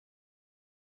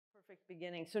Perfect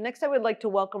beginning. So next I would like to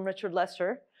welcome Richard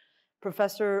Lester.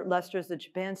 Professor Lester is the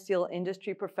Japan Steel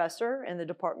Industry Professor in the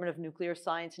Department of Nuclear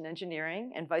Science and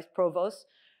Engineering and Vice Provost,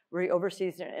 where he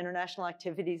oversees the international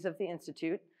activities of the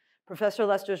Institute. Professor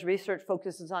Lester's research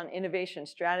focuses on innovation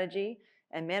strategy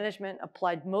and management,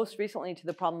 applied most recently to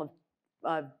the problem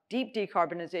of deep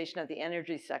decarbonization of the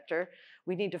energy sector.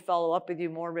 We need to follow up with you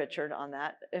more, Richard, on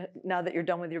that, now that you're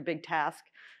done with your big task.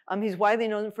 He's widely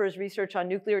known for his research on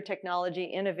nuclear technology,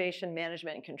 innovation,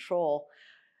 management, and control.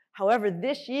 However,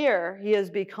 this year, he has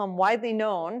become widely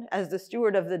known as the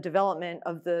steward of the development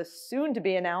of the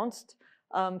soon-to-be-announced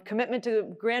commitment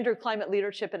to grander climate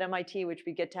leadership at MIT, which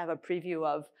we get to have a preview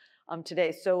of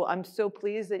today. So I'm so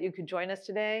pleased that you could join us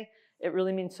today. It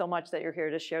really means so much that you're here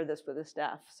to share this with the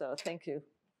staff. So thank you.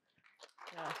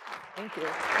 Yeah, thank you.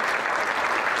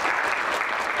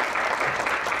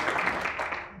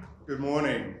 Good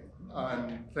morning,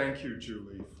 and thank you,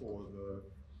 Julie, for the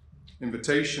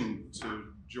invitation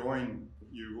to join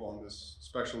you on this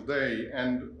special day,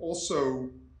 and also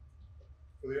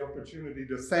for the opportunity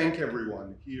to thank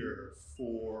everyone here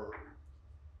for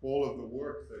all of the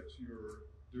work that you're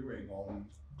doing on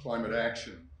climate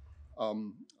action.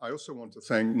 I also want to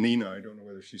thank Nina. I don't know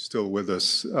whether she's still with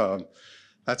us.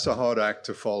 That's a hard act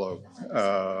to follow.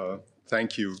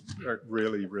 Thank you. I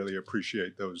really, really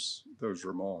appreciate those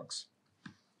remarks.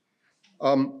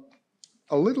 A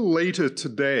little later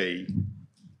today,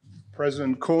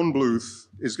 President Kornbluth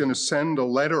is going to send a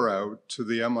letter out to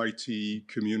the MIT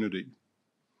community.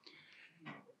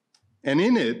 And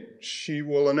in it, she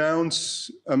will announce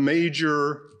a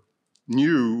major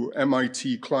new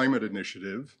MIT climate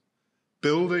initiative,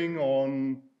 building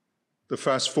on the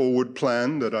Fast Forward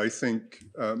plan that I think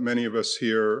many of us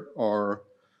here are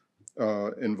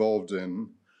involved in.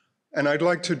 And I'd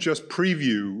like to just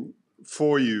preview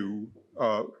for you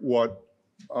what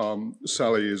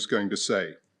Sally is going to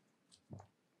say.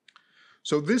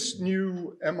 So this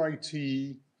new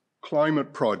MIT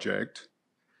climate project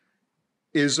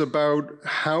is about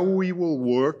how we will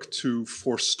work to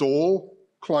forestall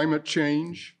climate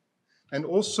change and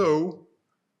also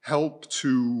help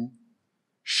to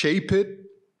shape it,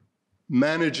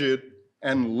 manage it,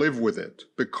 and live with it,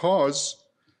 because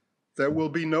there will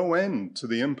be no end to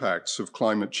the impacts of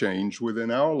climate change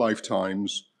within our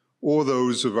lifetimes or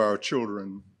those of our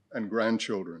children and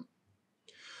grandchildren.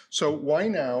 So why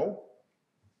now,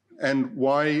 and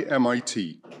why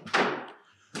MIT?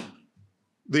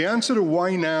 The answer to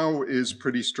why now is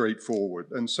pretty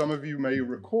straightforward, and some of you may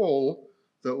recall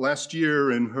that last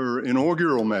year in her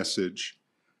inaugural message,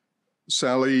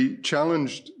 Sally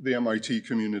challenged the MIT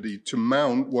community to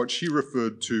mount what she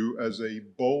referred to as a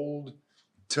bold,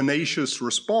 tenacious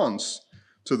response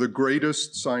to the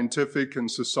greatest scientific and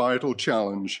societal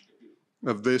challenge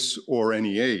of this or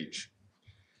any age.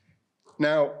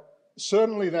 Now,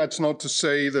 certainly that's not to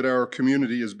say that our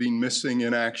community has been missing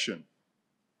in action.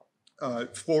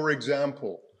 For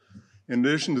example, in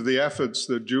addition to the efforts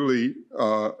that Julie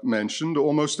mentioned,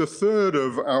 almost a third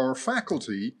of our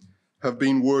faculty have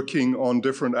been working on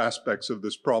different aspects of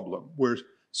this problem. We're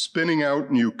spinning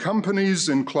out new companies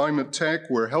in climate tech.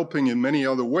 We're helping in many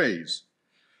other ways.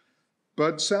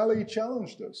 But Sally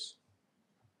challenged us.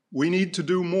 We need to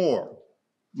do more,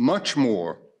 much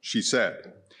more, she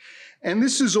said. And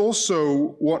this is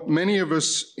also what many of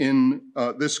us in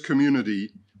this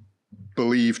community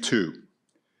believe too.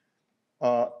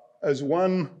 As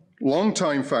one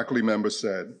longtime faculty member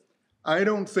said, I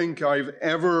don't think I've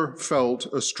ever felt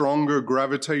a stronger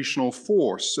gravitational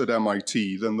force at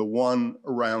MIT than the one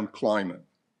around climate.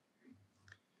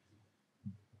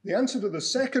 The answer to the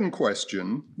second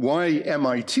question, why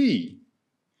MIT,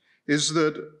 is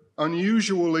that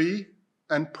unusually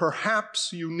and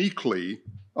perhaps uniquely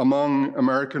among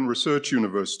American research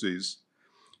universities,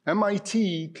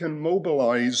 MIT can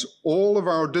mobilize all of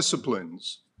our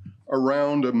disciplines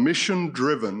around a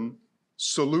mission-driven,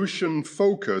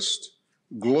 solution-focused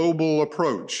global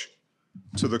approach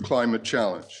to the climate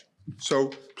challenge. So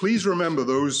please remember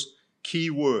those key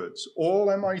words.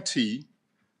 All MIT,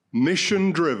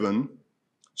 mission-driven,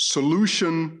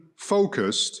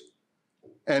 solution-focused,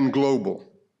 and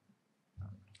global.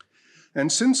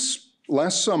 And since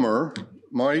last summer,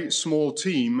 my small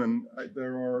team, and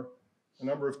there are a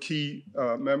number of key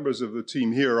members of the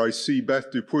team here. I see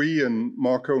Beth Dupuy and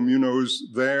Marco Munoz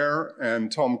there,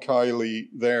 and Tom Kiley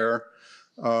there.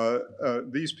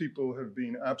 These people have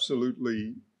been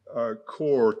absolutely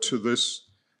core to this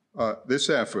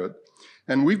effort.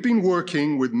 And we've been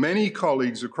working with many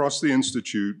colleagues across the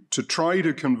Institute to try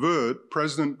to convert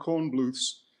President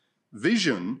Kornbluth's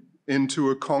vision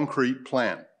into a concrete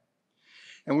plan.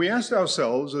 And we asked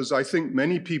ourselves, as I think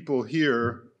many people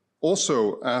here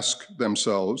also ask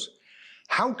themselves,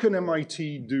 how can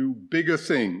MIT do bigger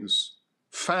things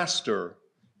faster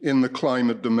in the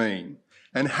climate domain?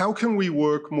 And how can we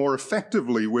work more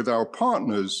effectively with our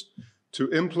partners to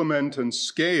implement and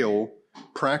scale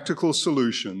practical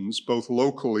solutions both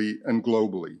locally and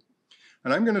globally?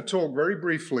 And I'm going to talk very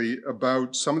briefly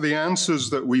about some of the answers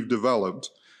that we've developed,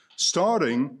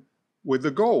 starting with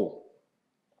the goal.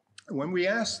 When we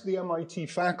asked the MIT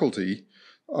faculty,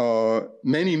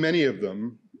 many of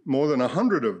them, more than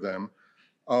 100 of them,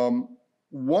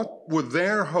 what were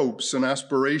their hopes and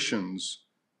aspirations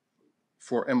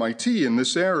for MIT in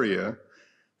this area,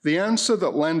 the answer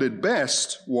that landed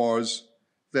best was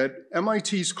that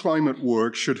MIT's climate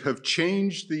work should have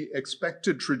changed the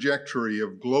expected trajectory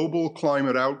of global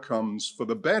climate outcomes for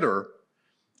the better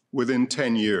within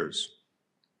 10 years.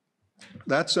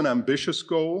 That's an ambitious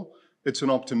goal. It's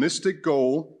an optimistic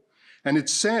goal, and it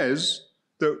says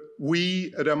that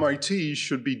we at MIT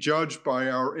should be judged by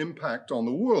our impact on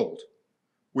the world,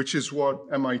 which is what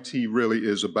MIT really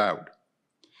is about.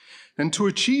 And to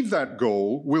achieve that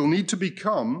goal, we'll need to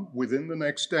become, within the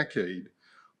next decade,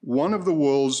 one of the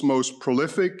world's most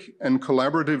prolific and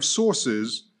collaborative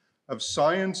sources of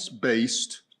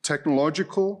science-based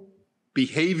technological,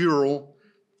 behavioral,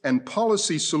 and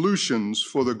policy solutions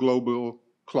for the global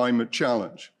climate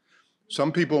challenge.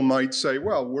 Some people might say,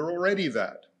 well, we're already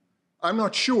that. I'm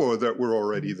not sure that we're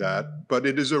already that, but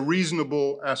it is a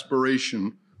reasonable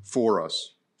aspiration for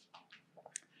us.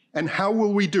 And how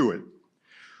will we do it?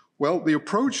 Well, the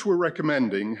approach we're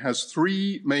recommending has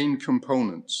three main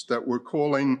components that we're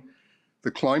calling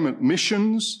the climate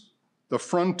missions, the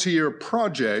frontier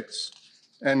projects,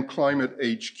 and climate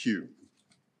HQ.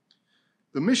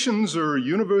 The missions are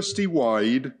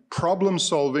university-wide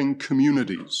problem-solving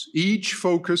communities, each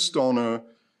focused on a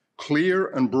clear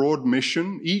and broad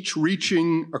mission, each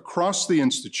reaching across the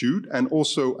institute and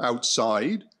also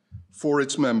outside for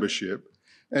its membership,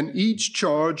 and each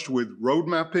charged with road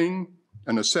mapping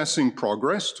and assessing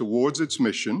progress towards its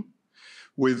mission,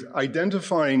 with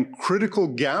identifying critical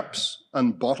gaps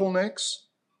and bottlenecks,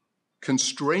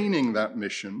 constraining that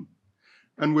mission,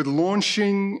 and with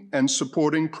launching and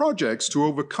supporting projects to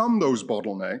overcome those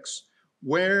bottlenecks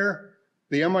where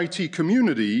the MIT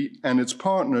community and its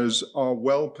partners are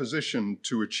well positioned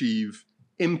to achieve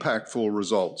impactful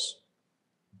results.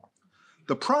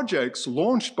 The projects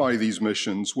launched by these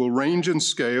missions will range in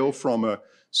scale from a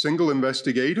single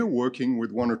investigator working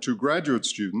with 1 or 2 graduate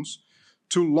students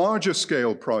to larger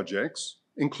scale projects,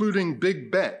 including big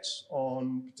bets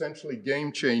on potentially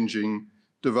game-changing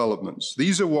developments.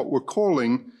 These are what we're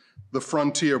calling the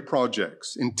frontier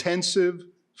projects, intensive,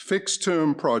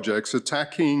 fixed-term projects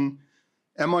attacking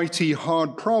MIT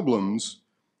hard problems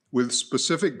with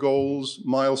specific goals,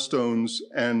 milestones,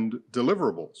 and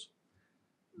deliverables.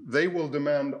 They will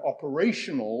demand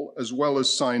operational as well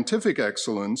as scientific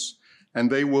excellence,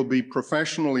 and they will be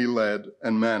professionally led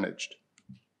and managed.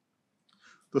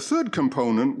 The third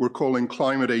component we're calling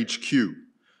Climate HQ,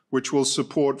 which will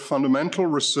support fundamental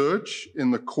research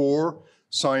in the core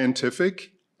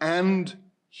scientific and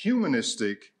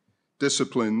humanistic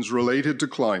disciplines related to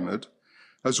climate,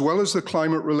 as well as the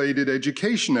climate-related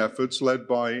education efforts led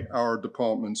by our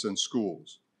departments and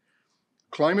schools.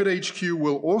 Climate HQ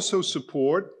will also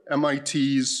support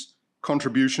MIT's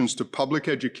contributions to public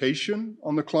education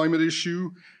on the climate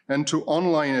issue and to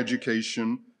online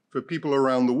education for people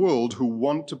around the world who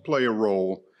want to play a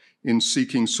role in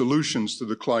seeking solutions to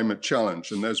the climate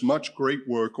challenge. And there's much great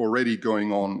work already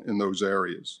going on in those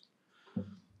areas.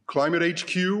 Climate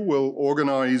HQ will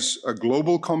organize a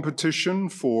global competition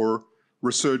for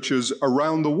researchers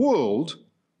around the world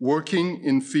working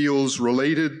in fields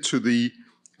related to the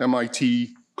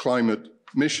MIT climate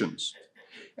missions.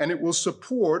 And it will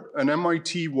support an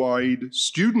MIT-wide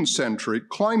student-centric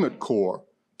climate core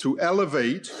to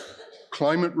elevate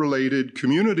climate-related,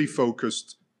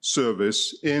 community-focused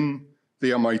service in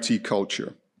the MIT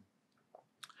culture.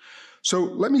 So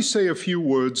let me say a few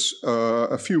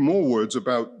more words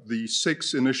about the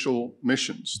 6 initial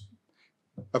missions.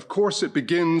 Of course, it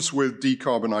begins with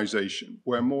decarbonization,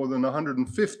 where more than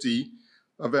 150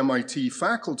 of MIT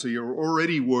faculty are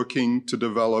already working to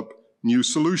develop new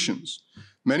solutions.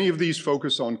 Many of these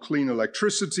focus on clean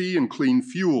electricity and clean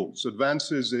fuels,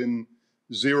 advances in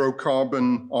zero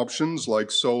carbon options like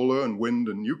solar and wind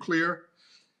and nuclear,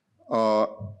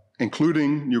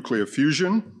 including nuclear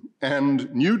fusion,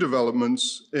 and new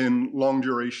developments in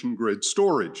long-duration grid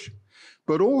storage,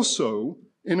 but also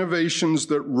innovations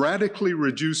that radically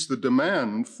reduce the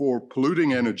demand for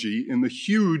polluting energy in the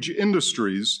huge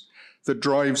industries that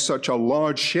drives such a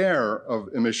large share of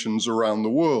emissions around the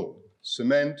world: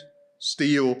 cement,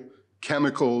 steel,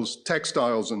 chemicals,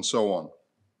 textiles, and so on.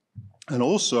 And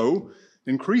also,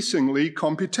 increasingly,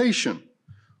 computation,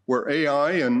 where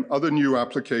AI and other new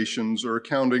applications are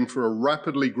accounting for a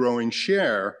rapidly growing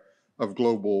share of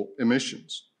global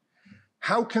emissions.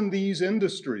 How can these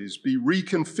industries be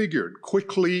reconfigured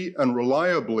quickly and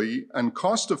reliably and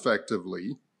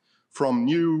cost-effectively from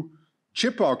new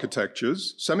chip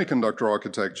architectures, semiconductor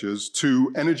architectures,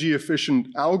 to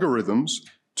energy-efficient algorithms,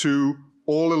 to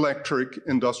all-electric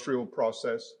industrial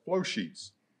process flow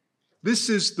sheets? This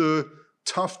is the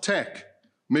tough tech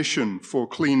mission for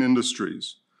clean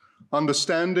industries: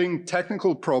 understanding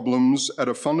technical problems at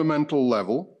a fundamental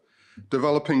level,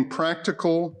 developing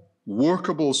practical,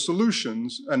 workable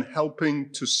solutions, and helping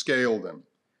to scale them.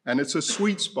 And it's a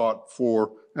sweet spot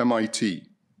for MIT.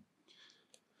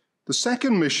 The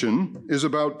second mission is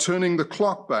about turning the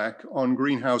clock back on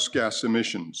greenhouse gas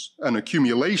emissions and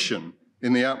accumulation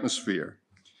in the atmosphere.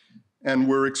 And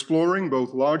we're exploring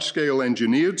both large-scale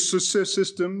engineered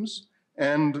systems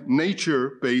and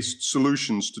nature-based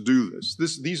solutions to do this.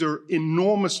 These are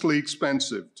enormously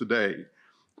expensive today,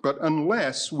 but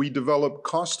unless we develop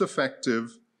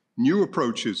cost-effective new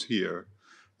approaches here,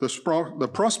 the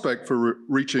prospect for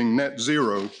reaching net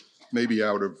zero may be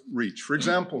out of reach. For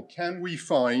example, can we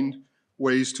find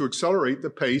ways to accelerate the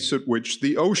pace at which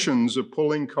the oceans are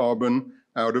pulling carbon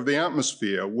out of the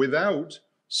atmosphere without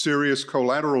serious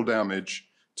collateral damage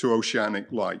to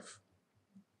oceanic life?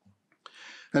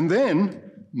 And then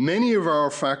many of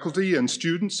our faculty and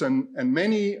students and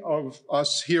many of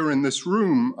us here in this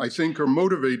room, I think, are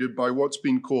motivated by what's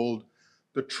been called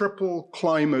the triple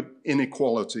climate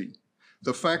inequality.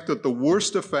 The fact that the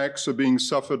worst effects are being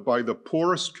suffered by the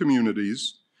poorest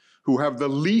communities who have the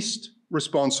least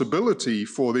responsibility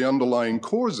for the underlying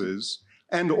causes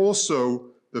and also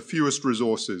the fewest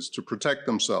resources to protect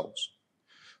themselves.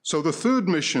 So the third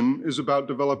mission is about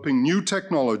developing new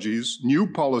technologies, new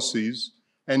policies,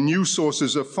 and new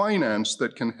sources of finance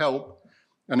that can help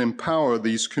and empower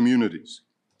these communities.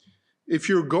 If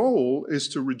your goal is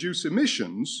to reduce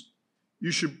emissions,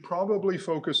 you should probably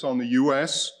focus on the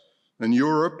US and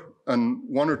Europe and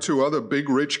one or two other big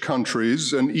rich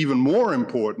countries, and even more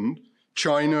important,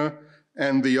 China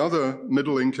and the other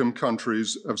middle-income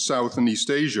countries of South and East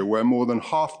Asia, where more than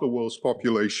half the world's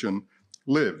population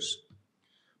lives.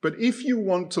 But if you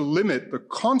want to limit the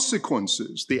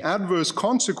consequences, the adverse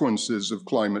consequences of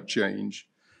climate change,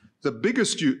 the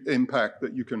biggest impact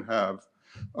that you can have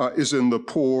is in the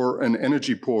poor and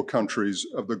energy-poor countries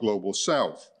of the global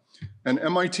South. And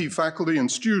MIT faculty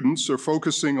and students are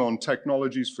focusing on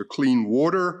technologies for clean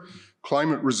water,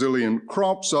 climate-resilient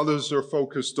crops. Others are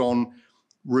focused on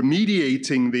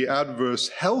remediating the adverse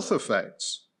health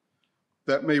effects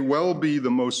that may well be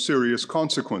the most serious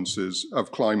consequences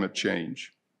of climate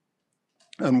change.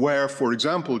 And where, for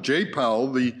example,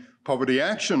 JPAL, the Poverty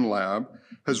Action Lab,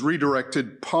 has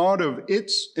redirected part of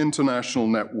its international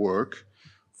network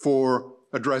for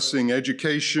addressing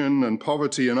education and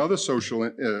poverty and other social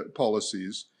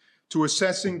policies to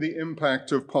assessing the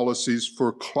impact of policies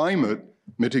for climate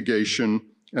mitigation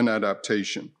and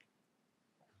adaptation.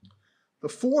 The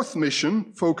fourth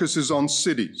mission focuses on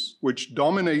cities, which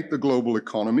dominate the global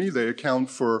economy. They account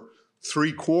for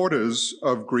 3/4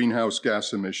 of greenhouse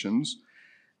gas emissions,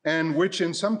 and which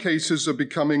in some cases are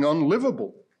becoming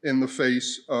unlivable in the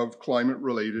face of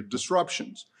climate-related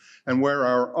disruptions, and where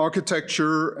our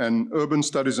architecture and urban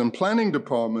studies and planning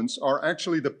departments are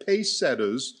actually the pace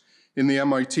setters in the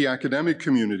MIT academic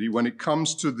community when it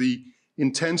comes to the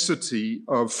intensity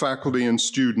of faculty and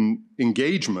student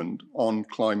engagement on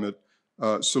climate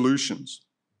solutions.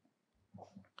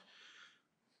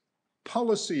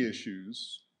 Policy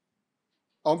issues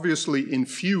obviously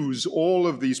infuse all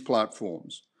of these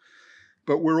platforms,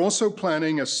 but we're also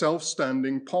planning a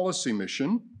self-standing policy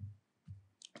mission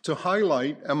to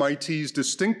highlight MIT's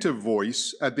distinctive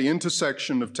voice at the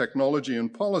intersection of technology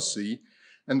and policy,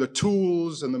 and the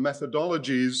tools and the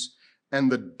methodologies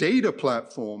and the data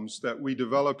platforms that we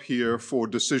develop here for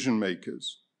decision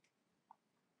makers.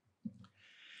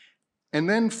 And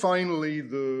then finally,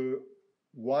 the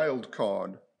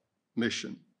wildcard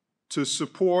mission to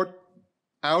support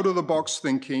out-of-the-box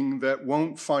thinking that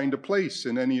won't find a place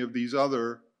in any of these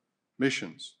other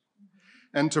missions,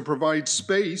 and to provide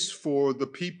space for the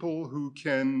people who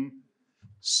can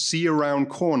see around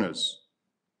corners.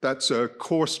 That's a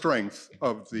core strength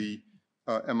of the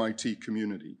MIT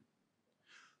community.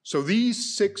 So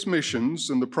these 6 missions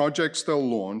and the projects they'll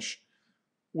launch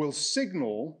will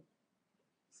signal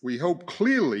we hope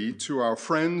clearly to our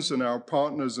friends and our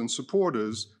partners and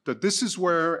supporters that this is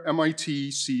where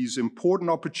MIT sees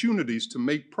important opportunities to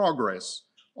make progress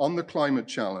on the climate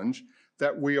challenge,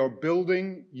 that we are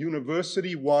building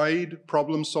university-wide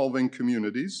problem-solving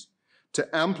communities to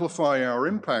amplify our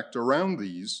impact around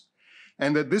these,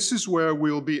 and that this is where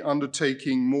we'll be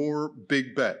undertaking more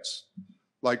big bets,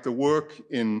 like the work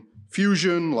in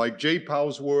fusion, like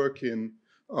J-POW's work in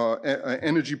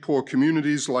energy-poor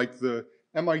communities, like the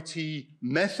MIT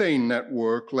Methane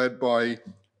Network led by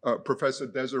Professor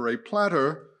Desiree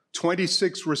Platter,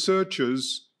 26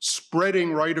 researchers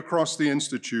spreading right across the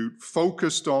Institute,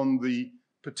 focused on the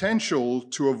potential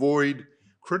to avoid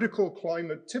critical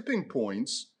climate tipping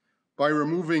points by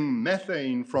removing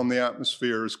methane from the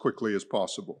atmosphere as quickly as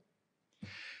possible.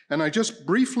 And I just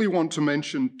briefly want to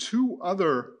mention two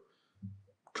other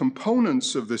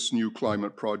components of this new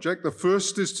climate project. The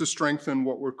first is to strengthen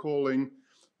what we're calling,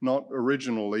 not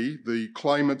originally, the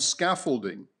climate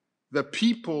scaffolding. The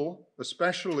people,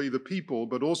 especially the people,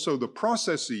 but also the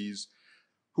processes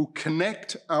who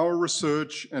connect our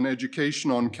research and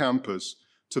education on campus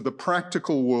to the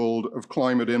practical world of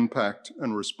climate impact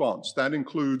and response. That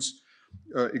includes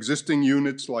existing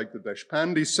units like the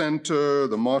Deshpande Center,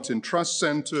 the Martin Trust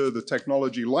Center, the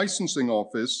Technology Licensing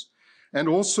Office, and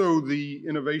also the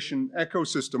innovation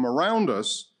ecosystem around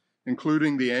us,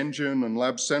 including the Engine and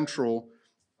Lab Central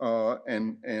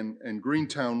and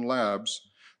Greentown Labs,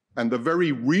 and the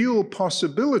very real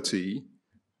possibility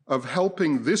of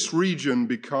helping this region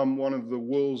become one of the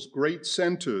world's great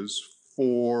centers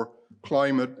for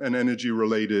climate and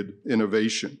energy-related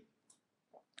innovation.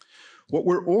 What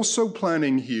we're also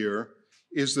planning here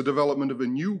is the development of a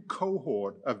new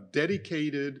cohort of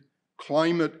dedicated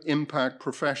climate impact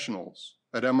professionals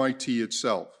at MIT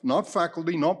itself. Not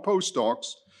faculty, not postdocs,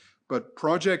 but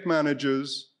project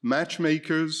managers,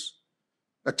 matchmakers,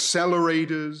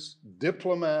 accelerators,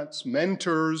 diplomats,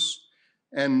 mentors,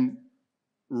 and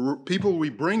people we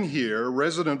bring here,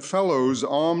 resident fellows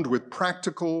armed with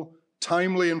practical,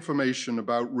 timely information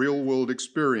about real-world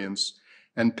experience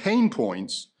and pain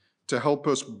points to help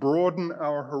us broaden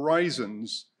our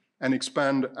horizons and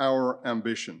expand our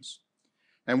ambitions.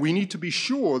 And we need to be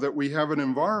sure that we have an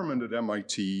environment at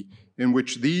MIT in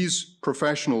which these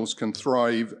professionals can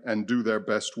thrive and do their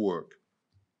best work.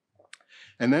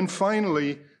 And then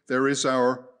finally, there is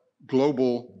our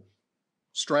global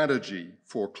strategy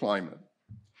for climate.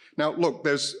 Now, look,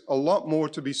 there's a lot more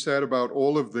to be said about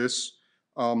all of this.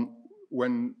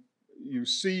 When you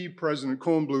see President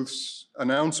Kornbluth's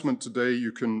announcement today,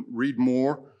 you can read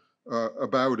more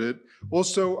about it.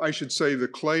 Also, I should say the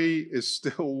clay is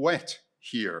still wet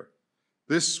here.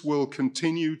 This will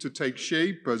continue to take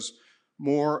shape as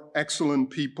more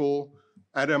excellent people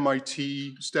at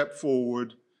MIT step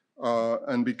forward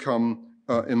and become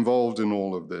involved in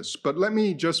all of this. But let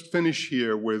me just finish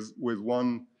here with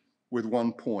one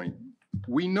point.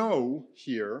 We know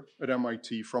here at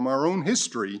MIT from our own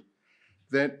history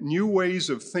that new ways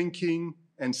of thinking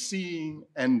and seeing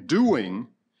and doing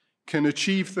can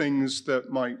achieve things that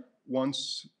might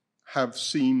once have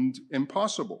seemed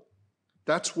impossible.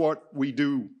 That's what we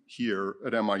do here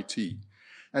at MIT.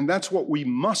 And that's what we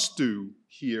must do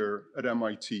here at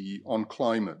MIT on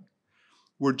climate.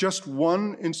 We're just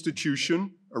one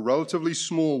institution, a relatively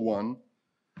small one,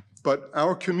 but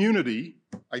our community,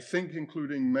 I think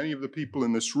including many of the people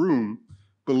in this room,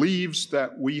 believes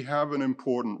that we have an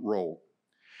important role.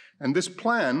 And this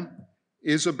plan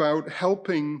is about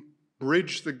helping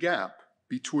bridge the gap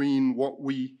between what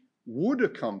we would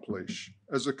accomplish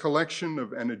as a collection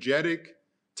of energetic,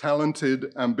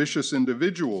 talented, ambitious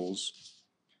individuals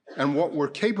and what we're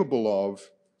capable of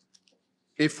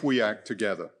if we act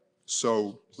together.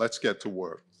 So let's get to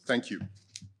work. Thank you.